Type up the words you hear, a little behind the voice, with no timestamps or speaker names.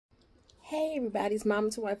Hey everybody's Mom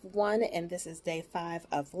to Wife 1, and this is day 5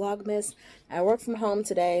 of Vlogmas. I work from home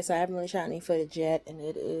today, so I haven't really shot any footage yet, and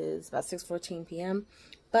it is about 6:14 p.m.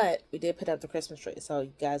 But we did put up the Christmas tree, so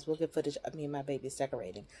you guys will get footage of me and my babies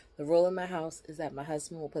decorating. The rule in my house is that my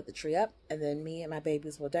husband will put the tree up, and then me and my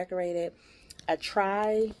babies will decorate it.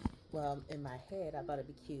 Well, in my head, I thought it'd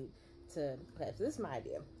be cute to, okay, so this is my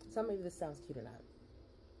idea. So maybe this sounds cute or not.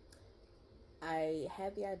 I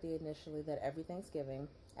had the idea initially that every Thanksgiving,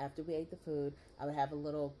 after we ate the food, I would have a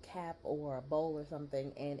little cap or a bowl or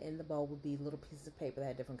something, and in the bowl would be little pieces of paper that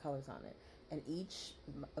had different colors on it. And each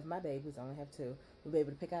of my babies, I only have 2, will be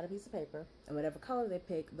able to pick out a piece of paper, and whatever color they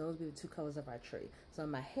pick, those will be the 2 colors of our tree. So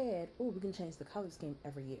in my head, we can change the color scheme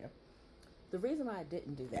every year. The reason why I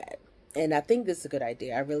didn't do that, and I think this is a good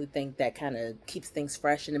idea, I really think that kind of keeps things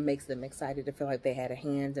fresh and it makes them excited to feel like they had a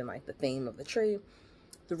hand in like the theme of the tree.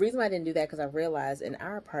 The reason why I didn't do that because I realized in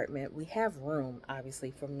our apartment, we have room,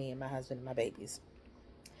 obviously, for me and my husband and my babies.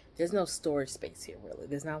 There's no storage space here, really.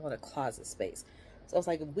 There's not a lot of closet space. So I was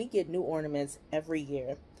like, if we get new ornaments every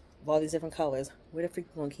year of all these different colors, where the freak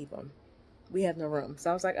we gonna keep them? We have no room.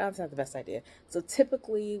 So I was like, oh, that's not the best idea. So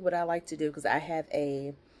typically what I like to do, because I have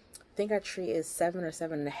I think our tree is 7 or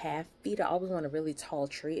 7.5 feet. I always want a really tall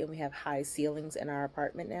tree, and we have high ceilings in our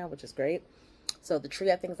apartment now, which is great. So the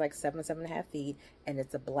tree, I think, is like 7.5 feet, and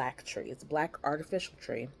it's a black tree. It's a black artificial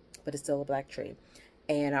tree, but it's still a black tree.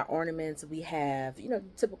 And our ornaments, we have,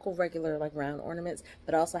 typical regular like round ornaments,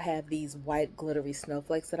 but also have these white glittery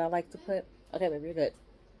snowflakes that I like to put. Okay, baby, you're good.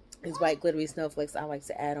 These white glittery snowflakes I like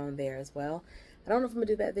to add on there as well. I don't know if I'm gonna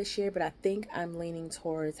do that this year, but I think I'm leaning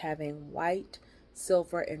towards having white,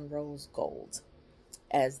 silver, and rose gold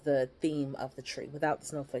as the theme of the tree without the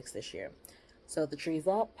snowflakes this year. So the tree's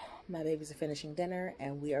up, my babies are finishing dinner,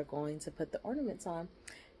 and we are going to put the ornaments on.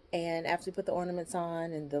 And after we put the ornaments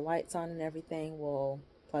on and the lights on and everything, we'll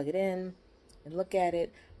plug it in and look at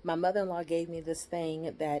it. My mother-in-law gave me this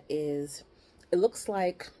thing that it looks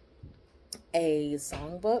like a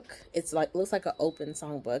songbook. Looks like an open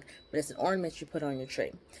songbook, but it's an ornament you put on your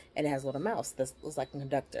tree, and it has a little mouse that looks like a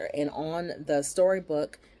conductor. And on the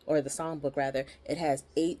storybook, or the songbook rather, it has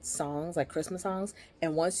 8 songs, like Christmas songs.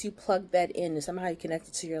 And once you plug that in and somehow you connect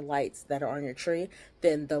it to your lights that are on your tree,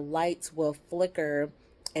 then the lights will flicker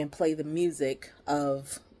and play the music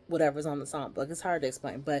of whatever's on the songbook. It's hard to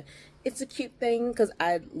explain, but it's a cute thing because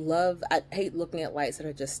I hate looking at lights that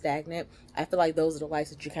are just stagnant. I feel like those are the lights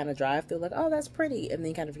that you kind of drive through, like, oh, that's pretty, and then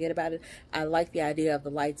you kind of forget about it. I like the idea of the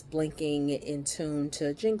lights blinking in tune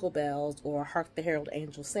to Jingle Bells or Hark the Herald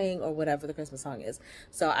Angels Sing or whatever the Christmas song is.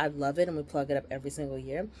 So I love it, and we plug it up every single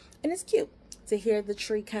year, and it's cute to hear the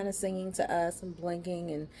tree kind of singing to us and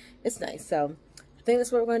blinking, and it's nice. So I think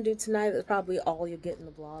that's what we're going to do tonight. That's probably all you'll get in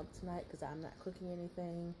the vlog tonight because I'm not cooking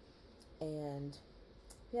anything. And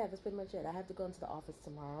yeah, that's pretty much it. I have to go into the office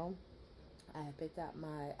tomorrow. I have picked out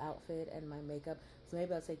my outfit and my makeup. So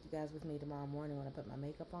maybe I'll take you guys with me tomorrow morning when I put my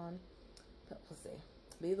makeup on. But we'll see.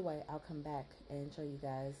 But either way, I'll come back and show you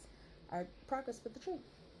guys our progress with the tree.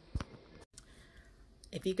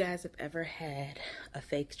 If you guys have ever had a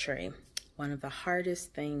fake tree, one of the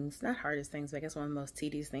hardest things, not hardest things, but I guess one of the most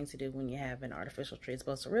tedious things to do when you have an artificial tree as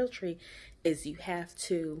opposed to a real tree is you have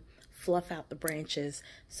to fluff out the branches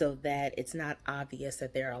so that it's not obvious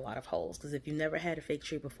that there are a lot of holes. Because if you've never had a fake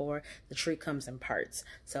tree before, the tree comes in parts.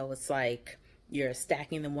 So it's like you're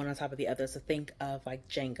stacking them one on top of the other. So think of like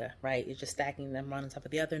Jenga, right? You're just stacking them one on top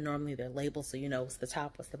of the other. Normally they're labeled so you know what's the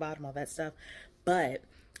top, what's the bottom, all that stuff. But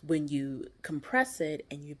when you compress it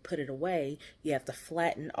and you put it away, you have to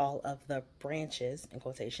flatten all of the branches, in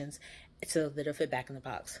quotations, so that it'll fit back in the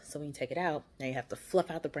box. So when you take it out, now you have to fluff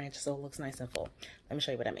out the branches so it looks nice and full. Let me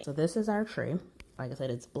show you what I mean. So this is our tree. Like I said,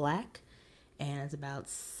 it's black and it's about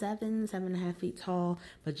 7.5 feet tall,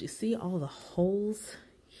 but you see all the holes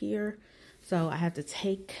here. So I have to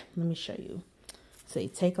let me show you. So you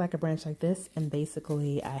take like a branch like this, and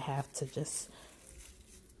basically I have to just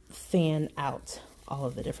fan out all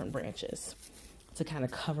of the different branches to kind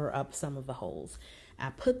of cover up some of the holes. I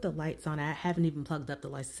put the lights on. I haven't even plugged up the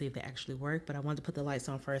lights to see if they actually work, but I wanted to put the lights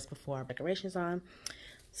on first before our decorations on.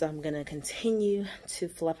 So I'm going to continue to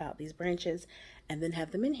fluff out these branches and then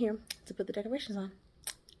have them in here to put the decorations on.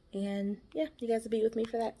 And yeah, you guys will be with me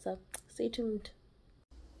for that, so stay tuned.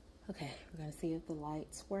 Okay, we're going to see if the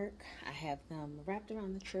lights work. I have them wrapped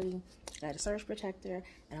around the tree. I got a surge protector,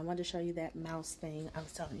 and I wanted to show you that mouse thing I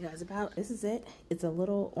was telling you guys about. This is it. It's a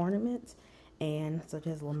little ornament, and so it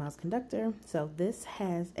has a little mouse conductor. So this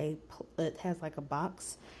has like a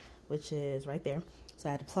box, which is right there. So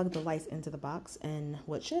I had to plug the lights into the box, and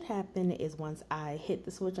what should happen is once I hit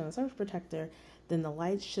the switch on the surge protector, then the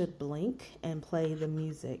lights should blink and play the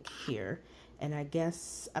music here. And I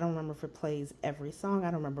guess, I don't remember if it plays every song.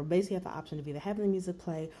 I don't remember. Basically, you have the option of either having the music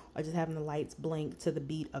play or just having the lights blink to the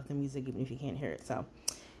beat of the music, even if you can't hear it. So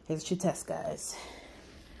here's your test, guys.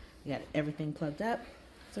 We got everything plugged up.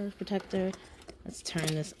 Surge protector. Let's turn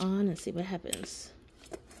this on and see what happens.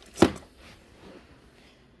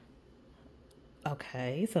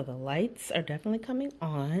 Okay, so the lights are definitely coming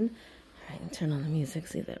on. All right, turn on the music,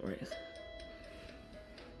 see if that works.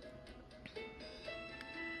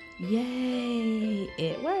 Yay,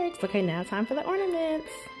 it works. Okay, now time for the ornaments.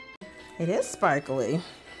 It is sparkly.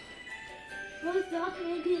 Well, is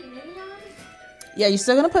Mickey and Minnie on? Yeah, you're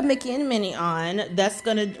still gonna put Mickey and Minnie on.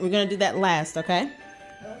 We're gonna do that last, okay?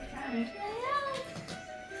 Okay.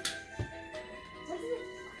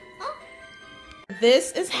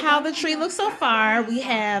 This is how the tree looks so far. We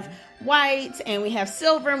have white and we have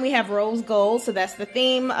silver and we have rose gold. So that's the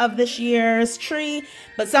theme of this year's tree.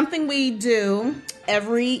 But something we do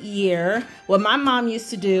every year, what my mom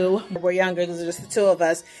used to do when we were younger, because it was just the two of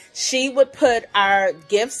us, she would put our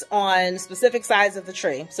gifts on specific sides of the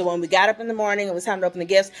tree. So when we got up in the morning, it was time to open the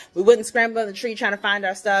gifts. We wouldn't scramble on the tree trying to find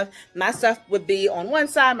our stuff. My stuff would be on one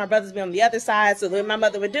side, my brothers would be on the other side. So the way my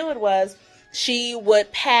mother would do it was, she would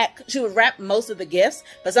wrap most of the gifts,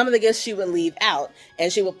 but some of the gifts she would leave out.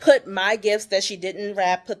 And she would put my gifts that she didn't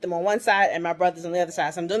wrap, put them on one side and my brothers on the other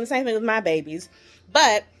side. So I'm doing the same thing with my babies,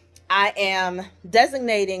 but I am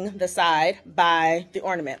designating the side by the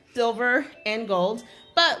ornament, silver and gold.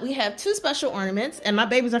 But we have two special ornaments and my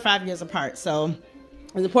babies are 5 years apart. So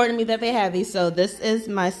it's important to me that they have these. So this is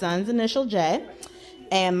my son's initial J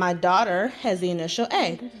and my daughter has the initial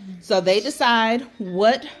A. So they decide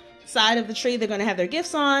what side of the tree they're going to have their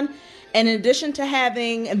gifts on. And in addition to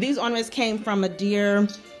having, and these ornaments came from a dear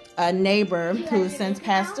neighbor who has since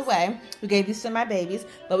passed away, who gave these to my babies,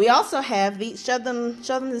 but we also have these. Show them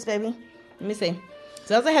this, baby. Let me see.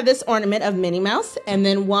 So I also have this ornament of Minnie Mouse, and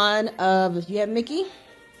then one of, if you have Mickey,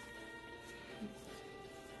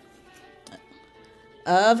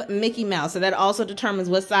 of Mickey Mouse. So that also determines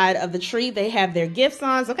what side of the tree they have their gifts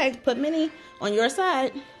on. So, okay, put Minnie on your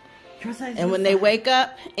side. And when they wake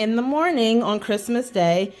up in the morning on Christmas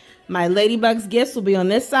Day, my Ladybug's gifts will be on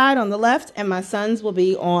this side on the left and my son's will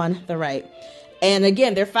be on the right. And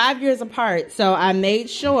again, they're 5 years apart, so I made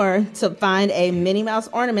sure to find a Minnie Mouse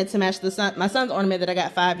ornament to match my son's ornament that I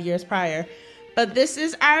got 5 years prior. But this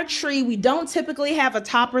is our tree. We don't typically have a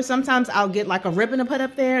topper. Sometimes I'll get like a ribbon to put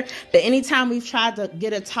up there. But anytime we've tried to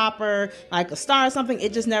get a topper, like a star or something,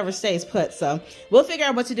 it just never stays put. So we'll figure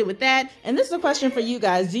out what to do with that. And this is a question for you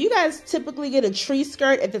guys. Do you guys typically get a tree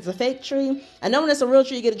skirt if it's a fake tree? I know when it's a real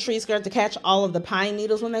tree, you get a tree skirt to catch all of the pine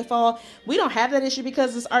needles when they fall. We don't have that issue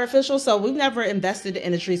because it's artificial. So we've never invested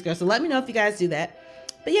in a tree skirt. So let me know if you guys do that.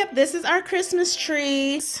 But yep, this is our Christmas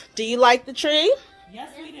tree. Do you like the tree? Yes,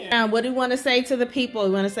 we do. What do you want to say to the people?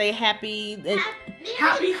 You want to say happy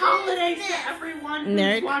holidays to everyone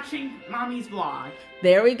who's watching Mommy's vlog.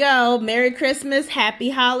 There we go. Merry Christmas, happy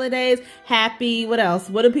holidays, happy, what else?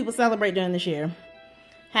 What do people celebrate during this year?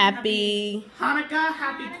 Happy Hanukkah,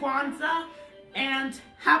 happy Kwanzaa, and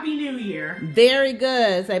happy New Year. Very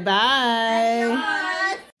good. Say bye.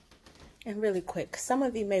 Bye. And really quick, some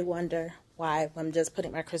of you may wonder why I'm just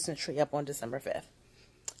putting my Christmas tree up on December 5th.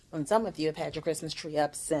 And some of you have had your Christmas tree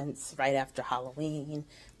up since right after Halloween,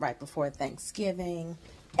 right before Thanksgiving.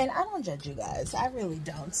 And I don't judge you guys. I really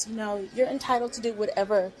don't. You know, you're entitled to do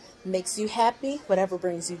whatever makes you happy, whatever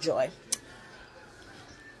brings you joy.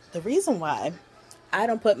 The reason why I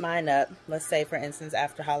don't put mine up, let's say, for instance,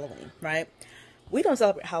 after Halloween, right? We don't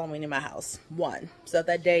celebrate Halloween in my house, 1. So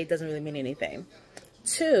that day doesn't really mean anything.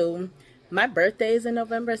 2, my birthday is in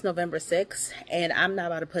November. It's November 6th, and I'm not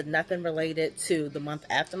about to put nothing related to the month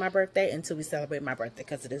after my birthday until we celebrate my birthday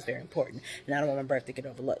because it is very important, and I don't want my birthday to get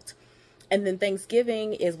overlooked. And then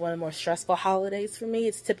Thanksgiving is one of the more stressful holidays for me.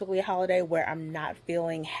 It's typically a holiday where I'm not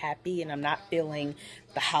feeling happy and I'm not feeling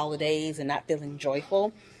the holidays and not feeling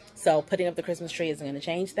joyful. So putting up the Christmas tree isn't going to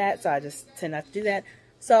change that, so I just tend not to do that.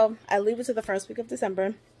 So I leave it to the first week of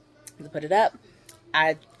December to put it up.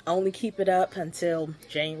 I only keep it up until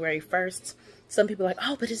January 1st. Some people are like,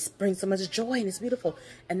 oh, but it brings so much joy and it's beautiful.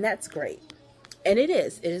 And that's great. And it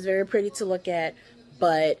is. It is very pretty to look at.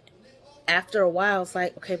 But after a while, it's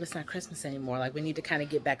like, okay, but it's not Christmas anymore. Like, we need to kind of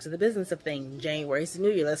get back to the business of things. January is the new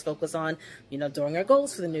year. Let's focus on, you know, doing our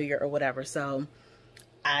goals for the new year or whatever. So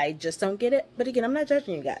I just don't get it. But again, I'm not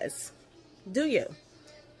judging you guys. Do you?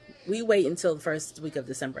 We wait until the first week of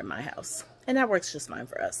December in my house. And that works just fine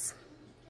for us.